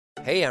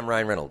Hey, I'm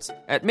Ryan Reynolds.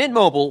 At Mint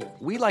Mobile,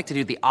 we like to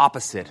do the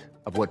opposite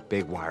of what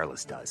Big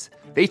Wireless does.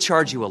 They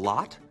charge you a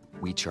lot,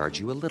 we charge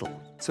you a little.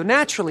 So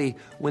naturally,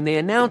 when they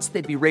announced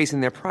they'd be raising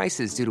their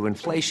prices due to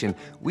inflation,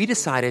 we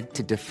decided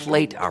to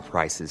deflate our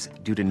prices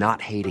due to not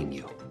hating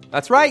you.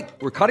 That's right.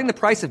 We're cutting the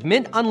price of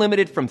Mint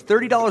Unlimited from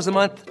 $30 a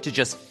month to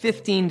just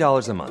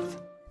 $15 a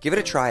month. Give it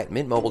a try at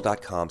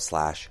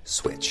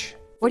mintmobile.com/switch.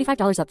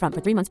 $45 up front for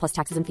 3 months plus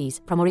taxes and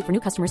fees. Promo rate for new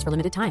customers for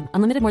limited time.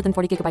 Unlimited more than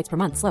 40 gigabytes per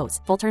month. Slows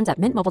full terms at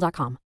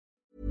mintmobile.com.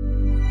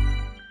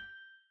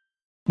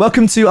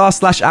 Welcome to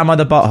r/Am I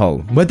the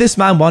Butthole, where this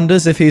man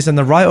wonders if he's in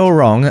the right or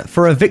wrong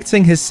for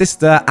evicting his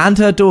sister and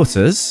her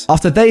daughters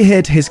after they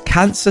hid his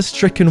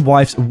cancer-stricken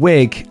wife's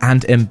wig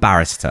and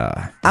embarrassed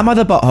her. Am I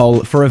the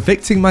butthole for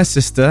evicting my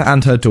sister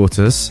and her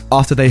daughters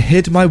after they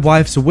hid my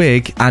wife's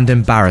wig and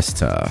embarrassed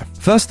her?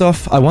 First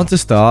off, I want to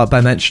start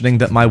by mentioning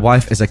that my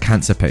wife is a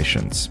cancer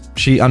patient.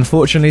 She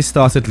unfortunately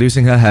started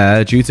losing her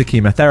hair due to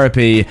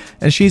chemotherapy,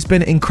 and she's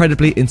been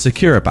incredibly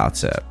insecure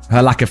about it,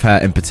 her lack of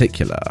hair in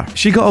particular.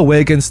 She got a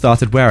wig and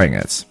started wearing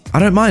it. I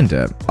don't mind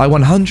it. I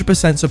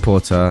 100%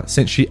 support her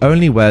since she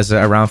only wears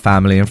it around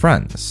family and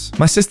friends.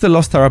 My sister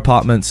lost her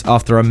apartment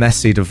after a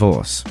messy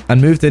divorce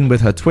and moved in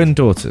with her twin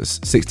daughters,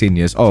 16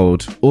 years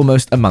old,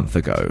 almost a month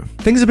ago.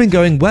 Things have been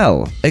going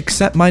well,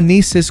 except my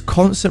niece's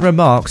constant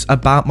remarks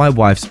about my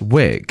wife's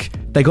wig.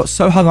 They got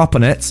so hung up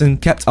on it and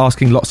kept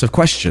asking lots of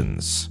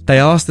questions. They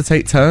asked to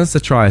take turns to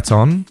try it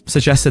on,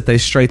 suggested they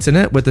straighten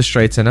it with the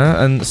straightener,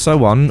 and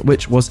so on,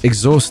 which was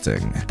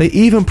exhausting. They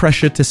even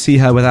pressured to see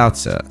her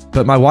without it,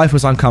 but my wife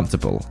was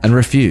uncomfortable and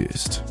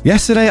refused.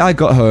 Yesterday I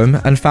got home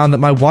and found that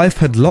my wife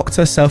had locked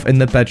herself in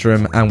the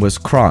bedroom and was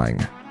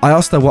crying. I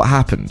asked her what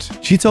happened.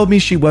 She told me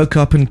she woke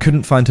up and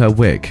couldn't find her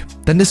wig,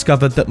 then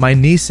discovered that my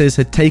nieces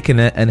had taken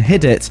it and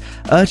hid it,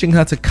 urging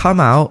her to come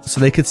out so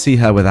they could see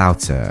her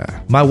without it.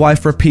 My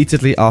wife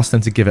repeatedly asked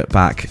them to give it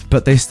back,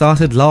 but they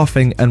started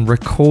laughing and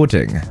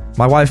recording.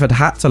 My wife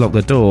had to lock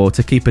the door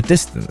to keep a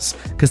distance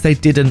because they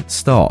didn't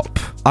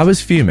stop. I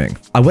was fuming.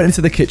 I went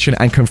into the kitchen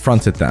and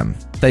confronted them.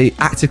 They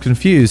acted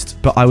confused,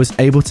 but I was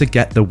able to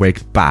get the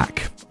wig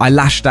back. I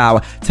lashed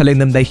out, telling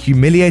them they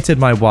humiliated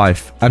my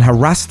wife and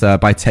harassed her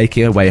by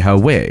taking away her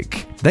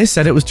wig. They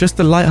said it was just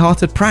a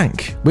light-hearted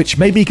prank, which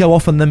made me go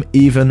off on them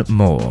even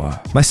more.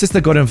 My sister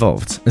got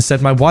involved and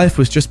said my wife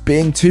was just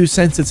being too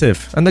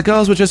sensitive and the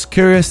girls were just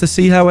curious to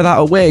see her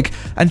without a wig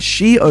and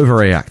she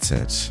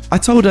overreacted. I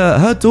told her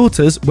her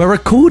daughters were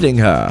recording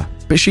her,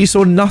 but she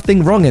saw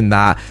nothing wrong in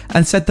that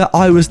and said that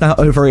I was now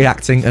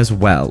overreacting as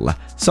well.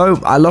 So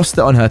I lost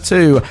it on her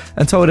too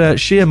and told her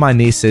she and my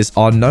nieces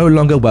are no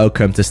longer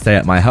welcome to stay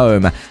at my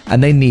home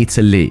and they need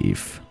to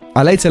leave.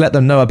 I later let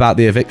them know about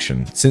the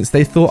eviction since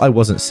they thought I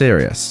wasn't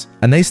serious,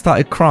 and they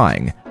started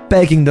crying,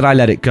 begging that I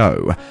let it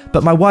go,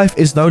 but my wife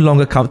is no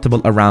longer comfortable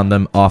around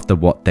them after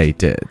what they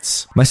did.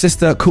 My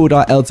sister called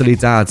our elderly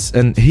dad,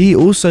 and he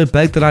also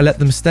begged that I let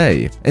them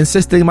stay,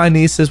 insisting my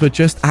nieces were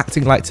just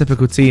acting like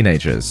typical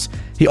teenagers.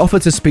 He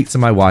offered to speak to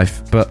my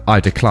wife, but I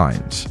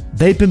declined.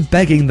 They'd been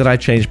begging that I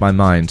change my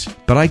mind,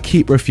 but I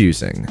keep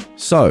refusing.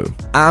 So,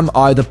 am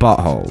I the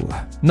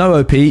butthole? No,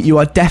 OP, you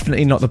are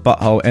definitely not the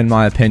butthole in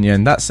my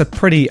opinion. That's a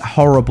pretty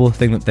horrible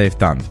thing that they've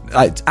done.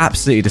 It's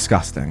absolutely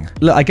disgusting.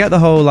 Look, I get the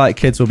whole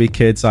kids will be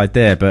kids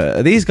idea,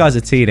 but these guys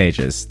are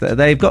teenagers.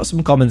 They've got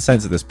some common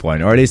sense at this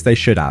point, or at least they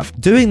should have.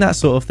 Doing that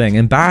sort of thing,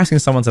 embarrassing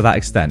someone to that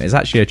extent, is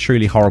actually a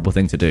truly horrible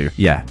thing to do.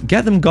 Yeah,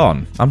 get them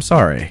gone. I'm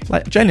sorry.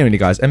 Genuinely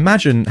guys,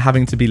 imagine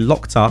having to be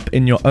locked up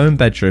in your own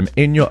bedroom,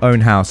 in your own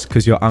house,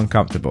 because you're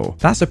uncomfortable.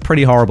 That's a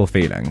pretty horrible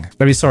feeling.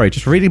 Maybe sorry,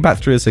 just reading back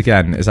through this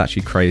again is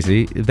actually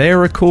crazy. They are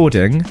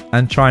recording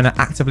and trying to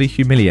actively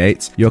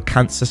humiliate your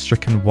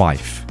cancer-stricken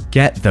wife.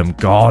 Get them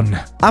gone.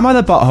 Am I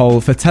the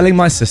butthole for telling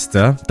my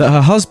sister that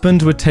her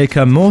husband would take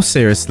her more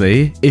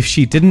seriously if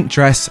she didn't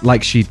dress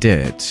like she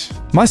did?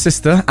 My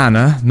sister,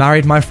 Anna,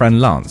 married my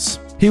friend Lance.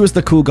 He was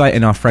the cool guy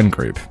in our friend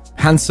group.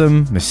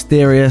 Handsome,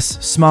 mysterious,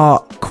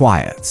 smart,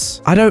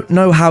 quiet. I don't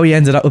know how he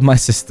ended up with my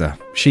sister.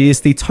 She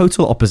is the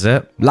total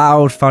opposite,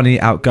 loud, funny,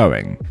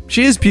 outgoing.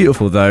 She is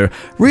beautiful though,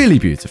 really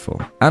beautiful.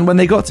 And when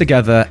they got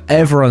together,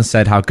 everyone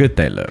said how good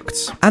they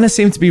looked. Anna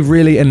seemed to be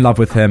really in love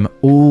with him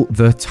all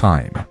the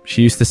time.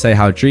 She used to say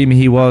how dreamy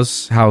he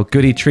was, how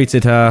good he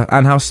treated her,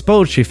 and how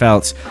spoiled she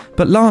felt.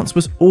 But Lance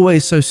was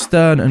always so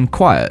stern and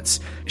quiet.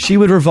 She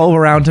would revolve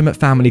around him at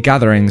family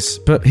gatherings,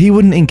 but he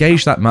wouldn't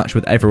engage that much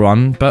with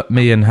everyone but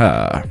me and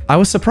her. I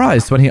was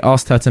surprised when he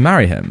asked her to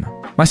marry him.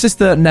 My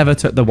sister never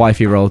took the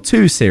wifey role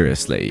too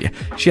seriously.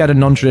 She had a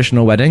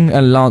non-traditional wedding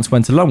and Lance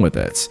went along with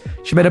it.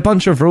 She made a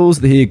bunch of rules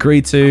that he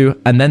agreed to,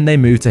 and then they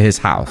moved to his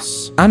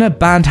house. Anna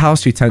banned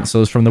house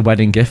utensils from the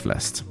wedding gift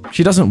list.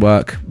 She doesn't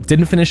work,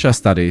 didn't finish her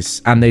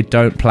studies, and they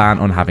don't plan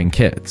on having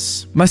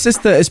kids. My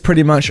sister is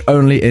pretty much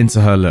only into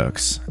her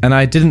looks, and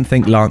I didn't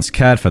think Lance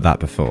cared for that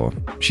before.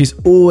 She's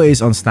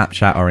always on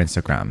Snapchat or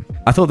Instagram.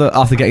 I thought that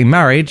after getting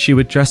married, she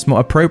would dress more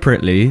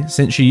appropriately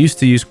since she used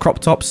to use crop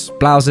tops,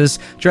 blouses,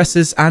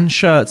 dresses, and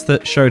shirts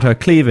that showed her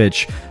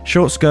cleavage,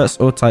 short skirts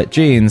or tight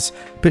jeans,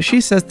 but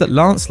she says that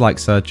Lance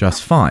likes her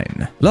just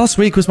fine. Last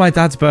week was my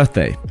dad's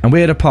birthday, and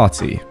we had a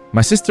party.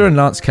 My sister and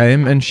Lance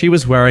came, and she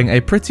was wearing a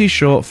pretty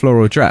short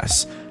floral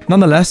dress.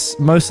 Nonetheless,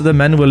 most of the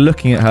men were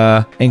looking at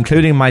her,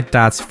 including my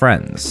dad's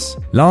friends.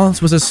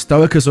 Lance was as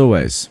stoic as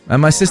always,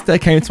 and my sister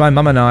came to my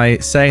mum and I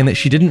saying that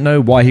she didn't know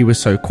why he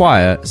was so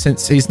quiet,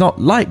 since he's not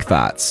like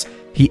that.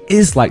 He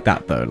is like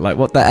that though, like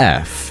what the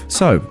F?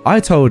 So, I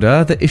told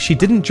her that if she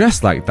didn't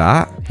dress like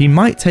that, he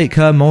might take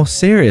her more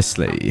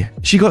seriously.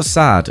 She got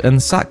sad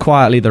and sat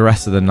quietly the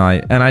rest of the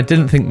night, and I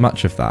didn't think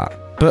much of that.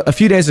 But a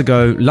few days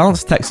ago,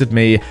 Lance texted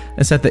me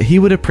and said that he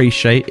would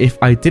appreciate if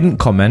I didn't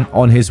comment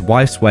on his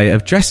wife's way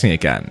of dressing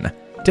again.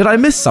 Did I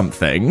miss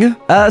something?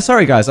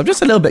 Sorry guys, I'm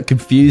just a little bit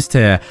confused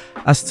here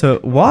as to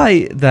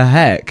why the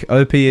heck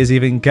OP is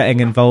even getting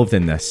involved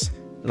in this.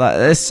 Like,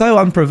 it's so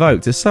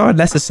unprovoked, it's so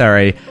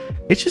unnecessary.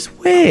 It's just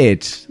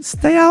weird.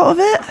 Stay out of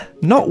it.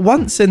 Not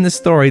once in this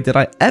story did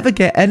I ever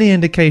get any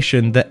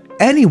indication that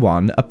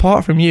anyone,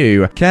 apart from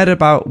you, cared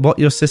about what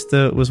your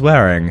sister was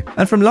wearing.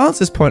 And from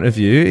Lance's point of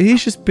view,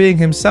 he's just being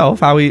himself,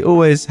 how he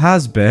always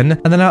has been,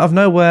 and then out of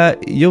nowhere,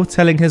 you're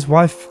telling his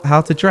wife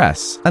how to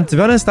dress. And to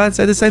be honest, I'd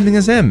say the same thing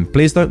as him.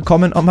 Please don't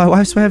comment on my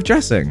wife's way of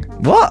dressing.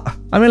 What?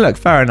 I mean, look,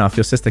 fair enough,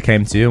 your sister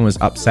came to you and was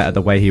upset at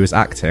the way he was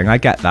acting, I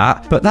get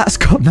that, but that's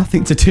got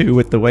nothing to do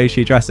with the way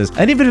she dresses.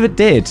 And even if it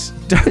did,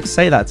 don't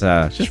say that to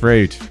her, it's just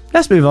rude.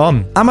 Let's move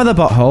on. Am I the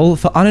butthole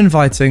for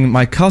uninviting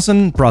my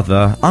cousin,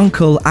 brother,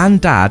 uncle, and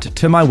dad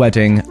to my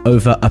wedding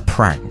over a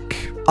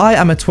prank? I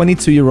am a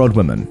 22-year-old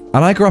woman,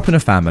 and I grew up in a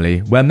family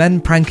where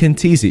men prank and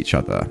tease each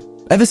other.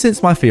 Ever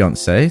since my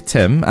fiancé,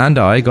 Tim, and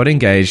I got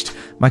engaged,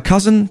 my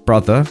cousin,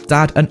 brother,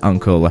 dad, and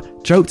uncle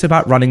joked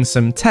about running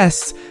some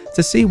tests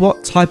to see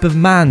what type of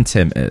man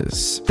Tim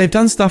is. They've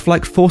done stuff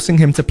like forcing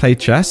him to play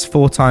chess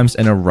 4 times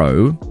in a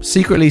row,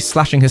 secretly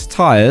slashing his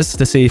tires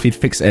to see if he'd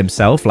fix it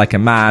himself like a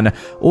man,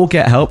 or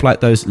get help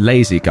like those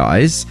lazy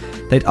guys.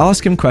 They'd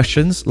ask him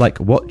questions like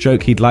what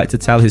joke he'd like to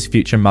tell his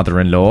future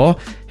mother-in-law,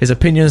 his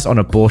opinions on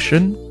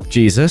abortion,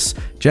 Jesus,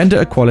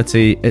 gender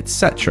equality,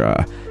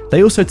 etc.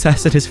 They also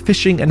tested his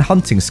fishing and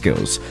hunting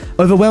skills,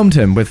 overwhelmed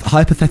him with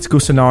hypothetical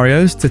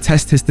scenarios to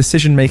test his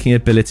decision-making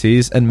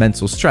abilities and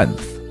mental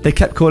strength. They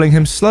kept calling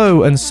him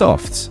slow and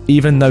soft,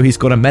 even though he's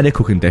got a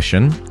medical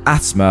condition,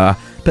 asthma,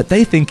 but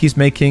they think he's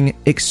making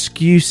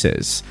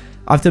excuses.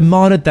 I've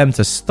demanded them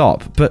to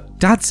stop, but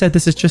Dad said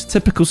this is just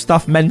typical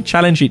stuff men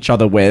challenge each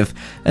other with,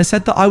 and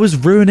said that I was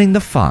ruining the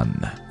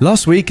fun.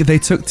 Last week, they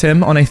took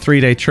Tim on a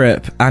 3-day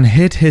trip and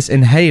hid his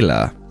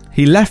inhaler.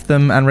 He left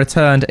them and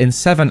returned in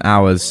 7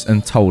 hours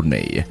and told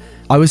me.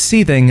 I was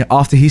seething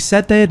after he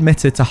said they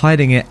admitted to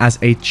hiding it as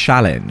a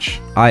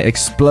challenge. I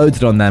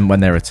exploded on them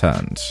when they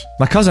returned.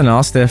 My cousin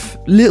asked if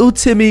little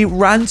Timmy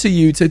ran to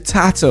you to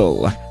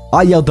tattle.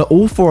 I yelled that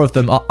all 4 of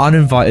them are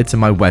uninvited to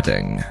my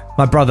wedding.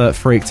 My brother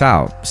freaked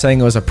out, saying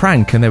it was a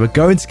prank and they were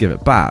going to give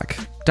it back.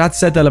 Dad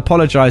said they'll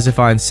apologise if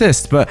I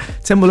insist, but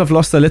Tim will have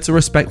lost the little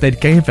respect they'd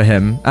gained for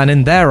him, and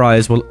in their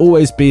eyes will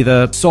always be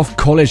the soft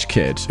college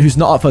kid who's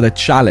not up for the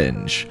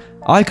challenge.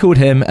 I called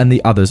him and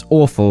the others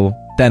awful,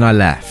 then I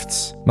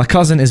left. My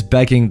cousin is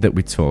begging that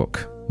we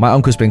talk. My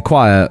uncle's been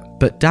quiet,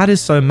 but Dad is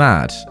so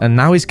mad, and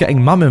now he's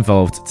getting Mum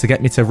involved to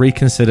get me to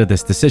reconsider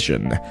this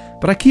decision,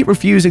 but I keep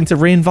refusing to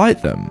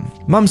reinvite them.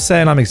 Mum's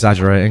saying I'm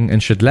exaggerating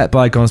and should let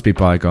bygones be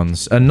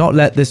bygones and not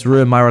let this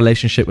ruin my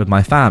relationship with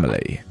my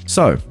family.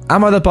 So,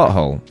 am I the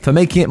butthole for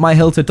making it my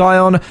hill to die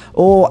on,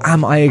 or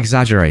am I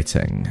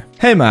exaggerating?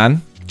 Hey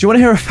man, do you want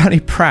to hear a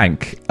funny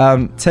prank?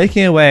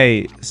 Taking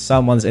away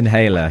someone's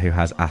inhaler who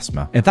has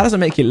asthma. If that doesn't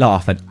make you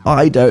laugh, then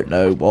I don't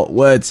know what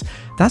would.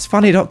 That's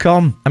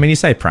funny.com. I mean, you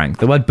say prank,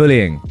 the word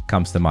bullying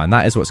comes to mind.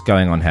 That is what's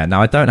going on here.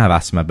 Now, I don't have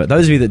asthma, but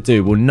those of you that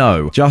do will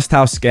know just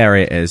how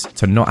scary it is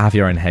to not have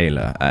your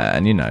inhaler.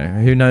 And you know,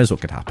 who knows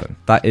what could happen.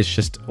 That is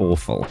just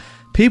awful.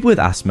 People with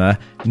asthma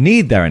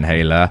need their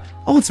inhaler,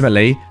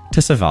 ultimately,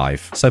 to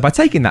survive. So by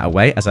taking that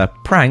away as a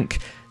prank,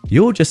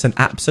 you're just an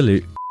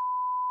absolute...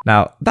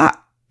 Now, that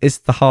is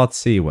the hard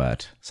C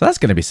word. So that's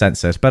going to be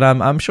censored, but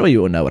I'm sure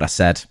you all know what I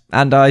said,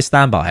 and I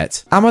stand by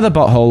it. Am I the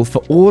butthole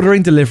for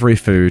ordering delivery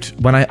food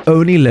when I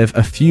only live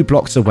a few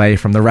blocks away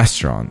from the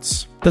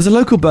restaurants? There's a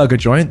local burger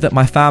joint that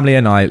my family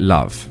and I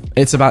love.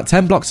 It's about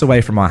 10 blocks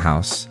away from our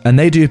house, and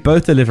they do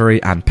both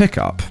delivery and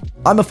pickup.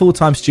 I'm a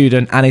full-time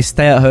student and a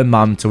stay-at-home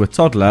mum to a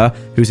toddler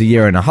who's 1.5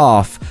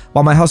 years,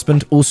 while my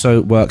husband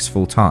also works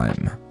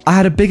full-time. I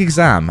had a big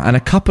exam and a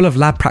couple of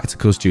lab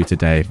practicals due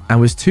today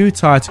and was too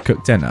tired to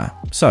cook dinner.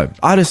 So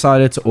I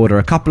decided to order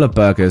a couple of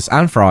burgers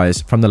and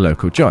fries from the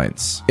local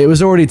joints. It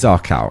was already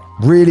dark out,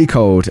 really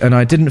cold, and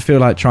I didn't feel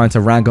like trying to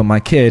wrangle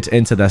my kid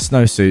into their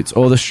snowsuits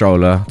or the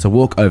stroller to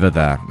walk over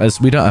there, as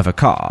we don't have a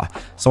car.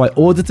 So I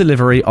ordered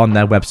delivery on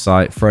their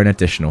website for an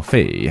additional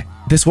fee.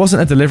 This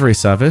wasn't a delivery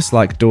service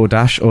like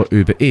DoorDash or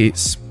Uber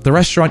Eats. The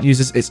restaurant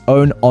uses its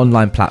own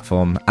online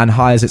platform and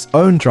hires its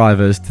own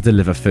drivers to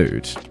deliver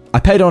food. I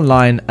paid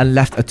online and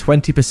left a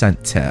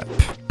 20% tip.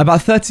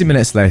 About 30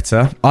 minutes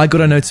later, I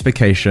got a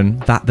notification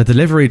that the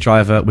delivery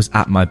driver was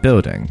at my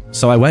building,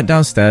 so I went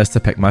downstairs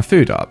to pick my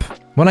food up.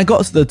 When I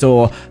got to the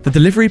door, the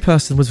delivery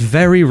person was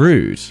very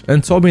rude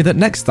and told me that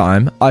next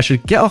time I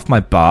should get off my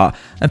butt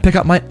and pick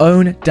up my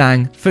own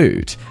dang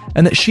food,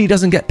 and that she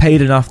doesn't get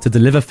paid enough to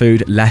deliver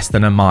food less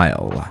than a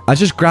mile. I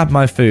just grabbed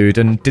my food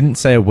and didn't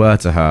say a word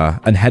to her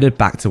and headed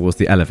back towards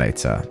the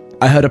elevator.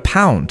 I heard a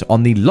pound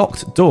on the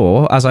locked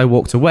door as I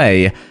walked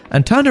away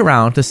and turned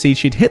around to see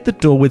she'd hit the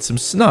door with some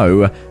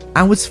snow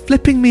and was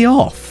flipping me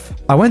off.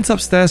 I went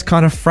upstairs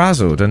kind of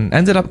frazzled and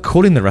ended up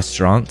calling the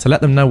restaurant to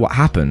let them know what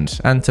happened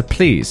and to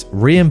please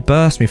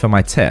reimburse me for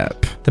my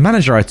tip. The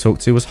manager I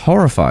talked to was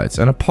horrified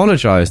and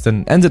apologized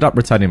and ended up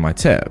returning my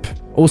tip,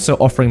 also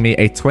offering me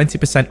a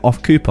 20%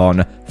 off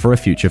coupon for a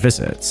future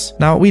visit.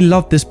 Now, we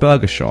love this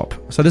burger shop,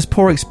 so this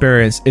poor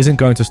experience isn't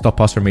going to stop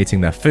us from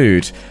eating their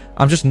food.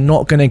 I'm just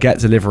not going to get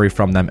delivery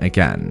from them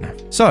again.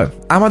 So,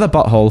 am I the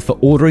butthole for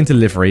ordering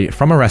delivery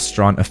from a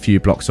restaurant a few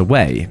blocks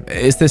away?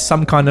 Is this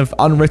some kind of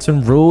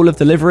unwritten rule of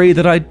delivery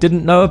that I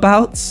didn't know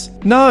about?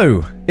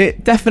 No,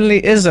 it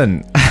definitely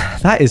isn't.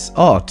 That is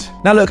odd.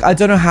 Now look, I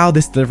don't know how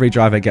this delivery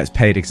driver gets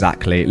paid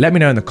exactly. Let me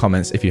know in the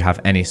comments if you have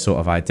any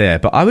sort of idea.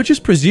 But I would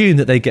just presume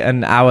that they get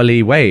an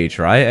hourly wage,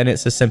 right? And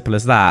it's as simple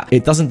as that.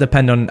 It doesn't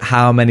depend on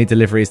how many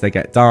deliveries they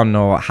get done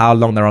or how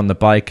long they're on the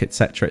bike,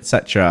 etc,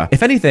 etc.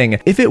 If anything,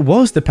 if it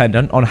was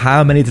dependent on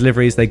how many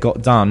deliveries they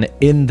got done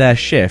in their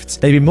shifts,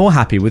 they'd be more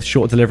happy with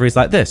short deliveries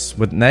like this,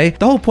 wouldn't they?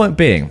 The whole point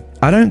being,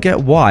 I don't get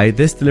why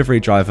this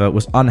delivery driver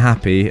was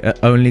unhappy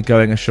at only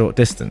going a short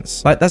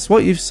distance. Like, that's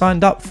what you've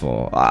signed up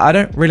for. I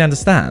don't really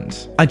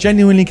understand. I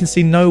genuinely can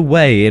see no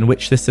way in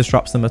which this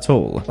disrupts them at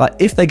all. Like,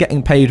 if they're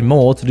getting paid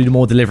more to do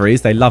more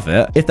deliveries, they love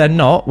it. If they're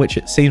not, which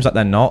it seems like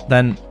they're not,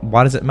 then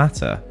why does it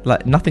matter?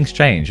 Like, nothing's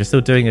changed. You're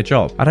still doing your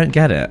job. I don't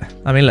get it.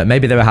 I mean, look,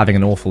 maybe they were having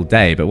an awful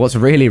day, but what's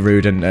really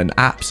rude and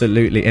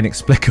absolutely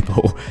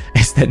inexplicable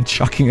is then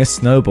chucking a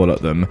snowball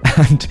at them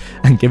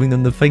and giving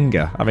them the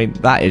finger. I mean,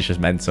 that is just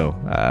mental.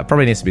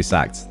 Probably needs to be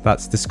sacked.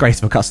 That's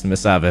disgraceful customer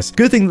service.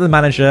 Good thing that the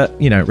manager,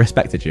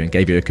 respected you and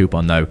gave you a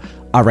coupon though.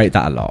 I rate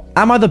that a lot.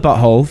 Am I the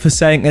butthole for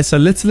saying it's a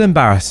little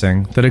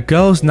embarrassing that a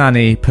girl's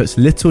nanny puts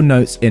little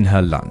notes in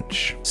her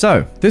lunch?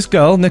 So, this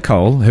girl,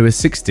 Nicole, who is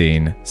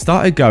 16,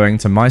 started going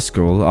to my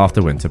school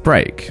after winter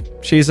break.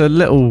 She's a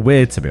little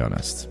weird, to be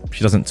honest.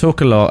 She doesn't talk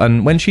a lot,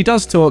 and when she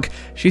does talk,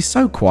 she's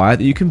so quiet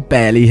that you can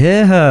barely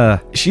hear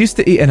her. She used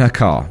to eat in her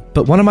car,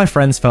 but one of my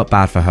friends felt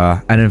bad for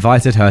her and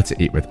invited her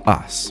to eat with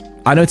us.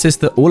 I noticed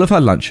that all of her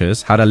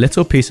lunches had a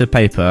little piece of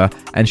paper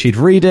and she'd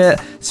read it,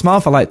 smile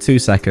for like 2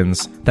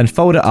 seconds, then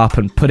fold it up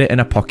and put it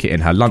in a pocket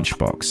in her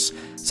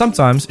lunchbox.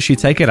 Sometimes she'd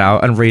take it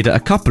out and read it a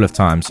couple of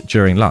times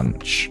during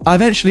lunch. I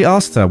eventually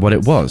asked her what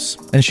it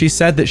was, and she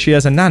said that she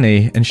has a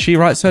nanny and she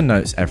writes her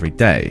notes every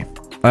day.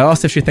 I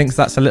asked if she thinks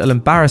that's a little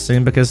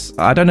embarrassing because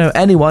I don't know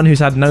anyone who's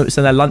had notes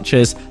in their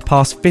lunches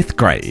past 5th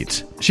grade.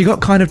 She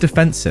got kind of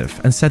defensive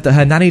and said that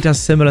her nanny does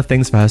similar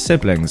things for her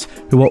siblings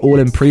who are all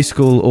in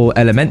preschool or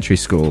elementary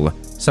school.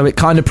 So it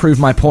kind of proved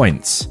my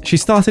points. She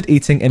started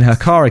eating in her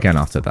car again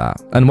after that,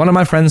 and one of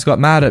my friends got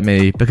mad at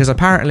me because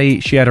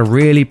apparently she had a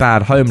really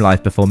bad home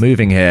life before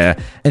moving here,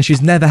 and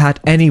she's never had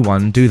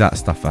anyone do that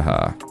stuff for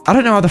her. I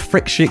don't know how the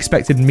frick she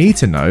expected me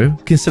to know,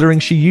 considering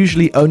she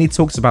usually only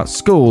talks about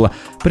school,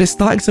 but it's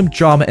starting some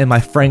drama in my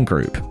friend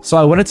group, so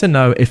I wanted to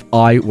know if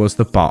I was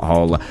the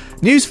butthole.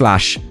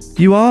 Newsflash,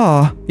 you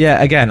are.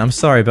 Yeah, again, I'm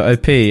sorry, but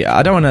OP,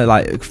 I don't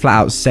want to flat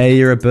out say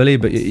you're a bully,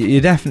 but you're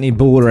definitely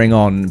bordering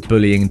on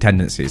bullying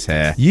tendencies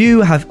here.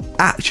 You have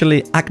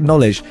actually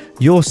acknowledged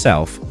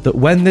yourself that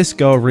when this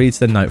girl reads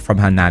the note from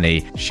her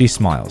nanny, she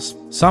smiles.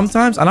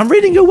 Sometimes, and I'm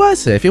reading your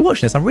words here, if you're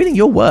watching this, I'm reading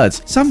your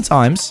words.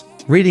 Sometimes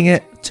reading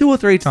it 2 or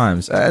 3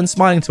 times and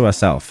smiling to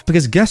herself.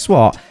 Because guess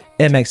what?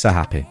 It makes her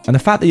happy. And the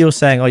fact that you're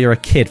saying, oh, you're a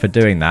kid for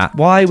doing that,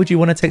 why would you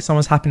want to take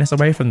someone's happiness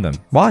away from them?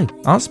 Why?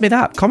 Answer me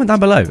that. Comment down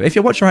below. If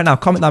you're watching right now,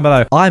 comment down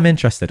below. I'm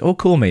interested. Or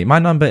call me. My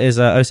number is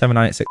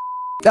 07986.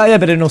 Oh yeah,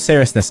 but in all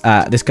seriousness,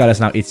 this girl is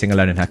now eating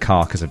alone in her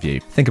car because of you.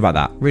 Think about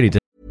that. Really do.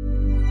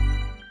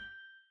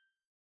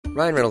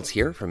 Ryan Reynolds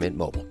here from Mint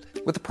Mobile.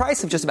 With the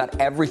price of just about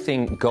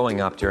everything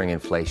going up during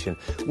inflation,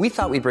 we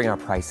thought we'd bring our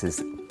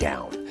prices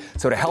down.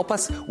 So to help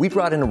us, we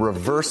brought in a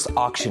reverse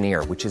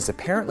auctioneer, which is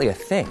apparently a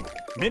thing.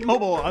 Mint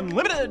Mobile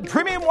Unlimited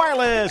Premium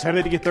Wireless. How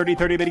to get 30,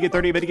 30, bit to get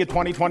 30, bit to get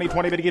 20, 20,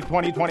 20, bit to get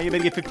 20, 20, bit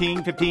to get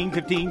 15, 15,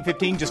 15,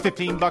 15, just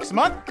 $15 a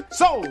month?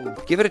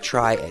 Sold! Give it a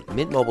try at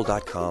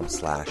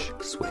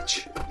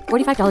mintmobile.com/switch.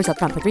 $45 up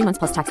front for 3 months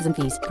plus taxes and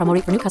fees. Promo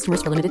rate for new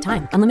customers for limited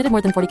time. Unlimited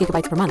more than 40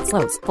 gigabytes per month.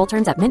 Slows full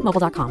terms at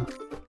mintmobile.com.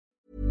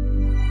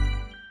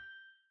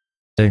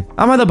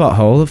 Am I the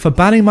butthole for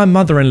banning my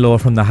mother-in-law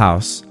from the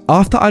house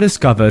after I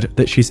discovered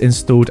that she's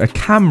installed a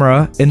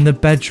camera in the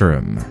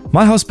bedroom?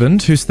 My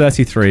husband, who's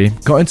 33,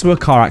 got into a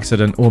car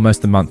accident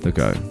almost a month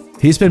ago.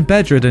 He's been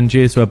bedridden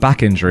due to a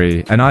back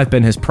injury, and I've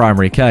been his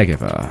primary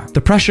caregiver. The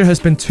pressure has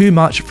been too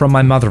much from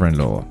my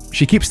mother-in-law.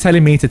 She keeps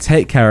telling me to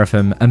take care of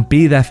him and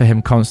be there for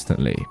him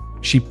constantly.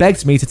 She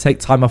begged me to take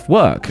time off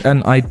work,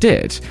 and I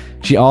did.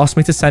 She asked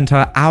me to send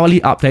her hourly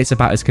updates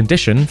about his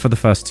condition for the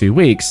first 2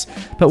 weeks,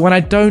 but when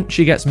I don't,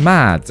 she gets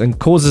mad and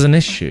causes an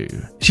issue.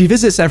 She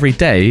visits every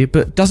day,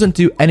 but doesn't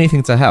do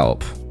anything to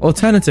help.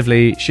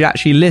 Alternatively, she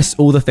actually lists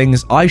all the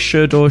things I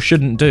should or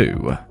shouldn't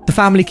do. The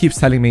family keeps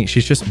telling me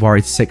she's just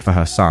worried sick for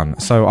her son,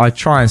 so I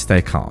try and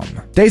stay calm.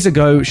 Days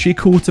ago, she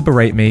called to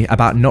berate me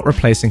about not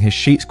replacing his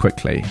sheets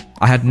quickly.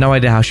 I had no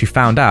idea how she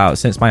found out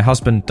since my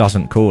husband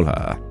doesn't call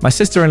her. My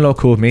sister-in-law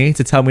called me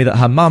to tell me that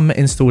her mum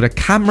installed a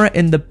camera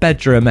in the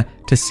bedroom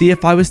to see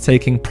if I was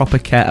taking proper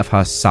care of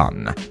her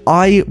son.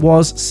 I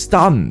was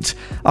stunned.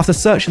 After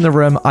searching the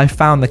room, I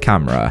found the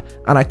camera,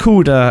 and I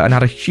called her and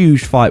had a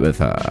huge fight with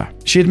her.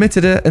 She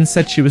admitted it and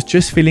said she was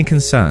just feeling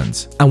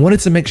concerned and wanted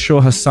to make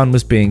sure her son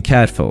was being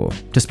cared for,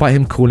 despite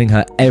him calling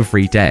her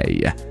every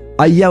day.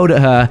 I yelled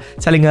at her,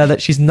 telling her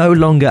that she's no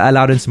longer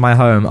allowed into my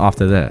home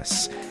after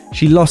this.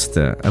 She lost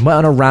it and went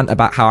on a rant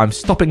about how I'm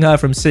stopping her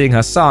from seeing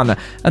her son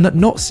and that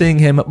not seeing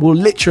him will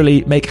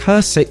literally make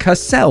her sick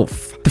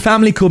herself. The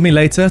family called me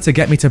later to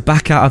get me to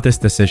back out of this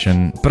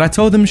decision, but I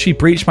told them she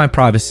breached my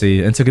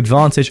privacy and took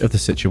advantage of the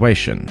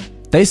situation.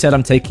 They said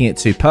I'm taking it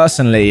too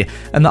personally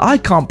and that I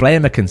can't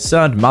blame a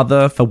concerned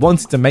mother for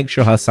wanting to make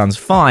sure her son's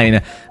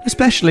fine,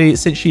 especially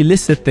since she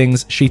listed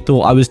things she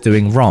thought I was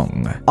doing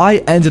wrong. I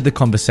ended the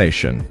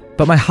conversation,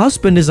 but my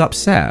husband is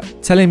upset,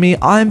 telling me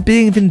I'm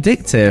being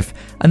vindictive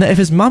and that if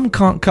his mum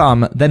can't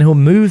come, then he'll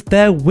move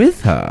there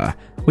with her.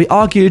 We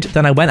argued,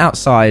 then I went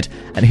outside,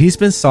 and he's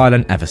been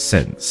silent ever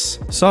since.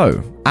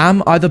 So,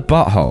 am I the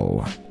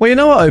butthole? Well, you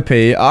know what, OP?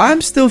 I'm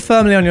still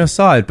firmly on your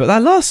side, but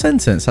that last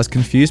sentence has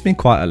confused me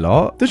quite a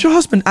lot. Does your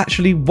husband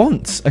actually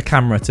want a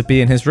camera to be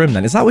in his room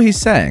then? Is that what he's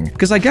saying?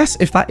 Because I guess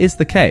if that is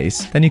the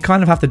case, then you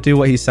kind of have to do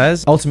what he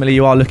says. Ultimately,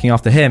 you are looking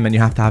after him, and you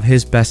have to have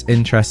his best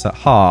interests at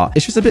heart.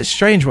 It's just a bit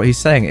strange what he's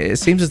saying. It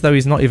seems as though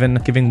he's not even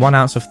giving 1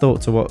 ounce of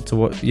thought to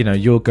what you know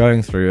you're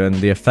going through and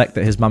the effect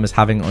that his mum is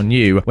having on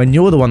you when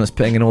you're the one that's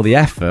putting in all the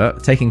effort,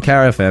 taking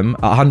care of him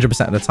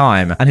 100% of the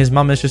time, and his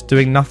mum is just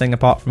doing nothing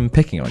apart from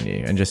picking on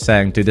you and just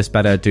saying, do this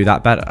better, do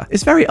that better.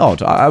 It's very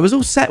odd. I was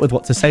all set with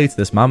what to say to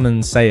this mum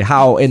and say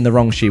how in the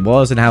wrong she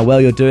was and how well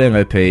you're doing,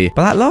 OP,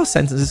 but that last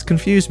sentence has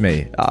confused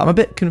me. I'm a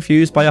bit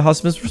confused by your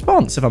husband's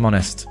response, if I'm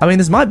honest. I mean,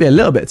 this might be a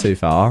little bit too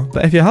far,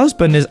 but if your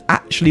husband is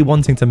actually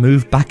wanting to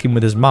move back in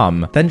with his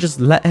mum, then just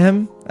let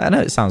him. I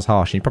know it sounds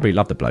harsh and you probably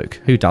love the bloke.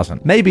 Who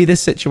doesn't? Maybe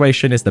this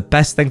situation is the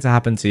best thing to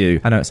happen to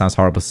you. I know it sounds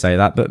horrible to say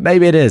that, but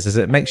maybe it is, as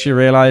it makes you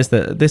realise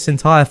that this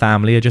entire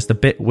family are just a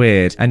bit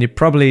weird and you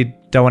probably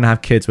don't want to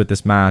have kids with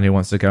this man who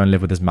wants to go and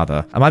live with his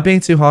mother. Am I being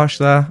too harsh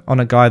there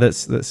on a guy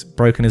that's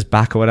broken his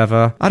back or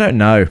whatever? I don't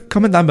know.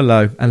 Comment down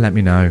below and let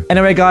me know.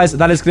 Anyway, guys,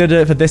 that is going to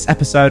do it for this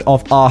episode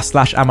of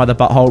r/Am I the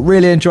Butthole.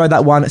 Really enjoyed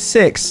that one.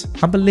 6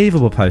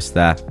 unbelievable posts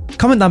there.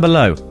 Comment down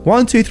below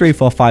 1, 2, 3,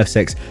 4, 5,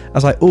 6,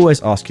 as I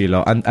always ask you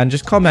lot, and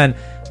just comment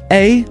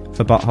A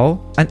for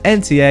butthole and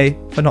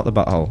NTA for not the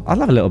butthole. I'd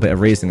love a little bit of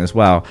reasoning as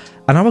well,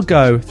 and I will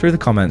go through the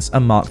comments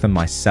and mark them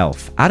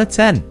myself out of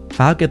 10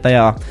 for how good they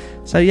are.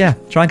 So yeah,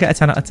 try and get a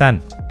 10 out of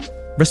 10.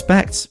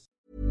 Respect.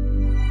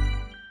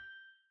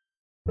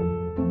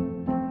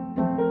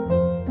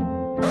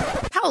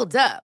 Hold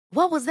up.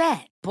 What was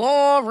that?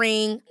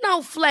 Boring.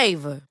 No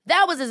flavor.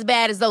 That was as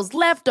bad as those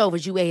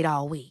leftovers you ate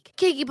all week.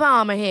 Keke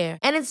Palmer here,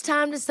 and it's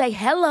time to say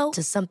hello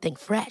to something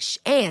fresh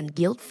and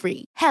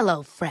guilt-free.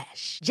 Hello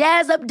Fresh.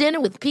 Jazz up dinner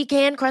with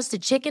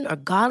pecan-crusted chicken or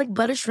garlic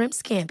butter shrimp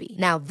scampi.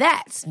 Now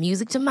that's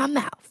music to my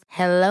mouth.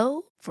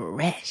 Hello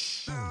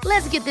Fresh.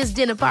 Let's get this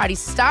dinner party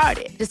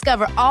started.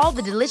 Discover all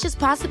the delicious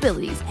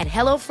possibilities at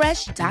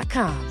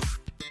HelloFresh.com.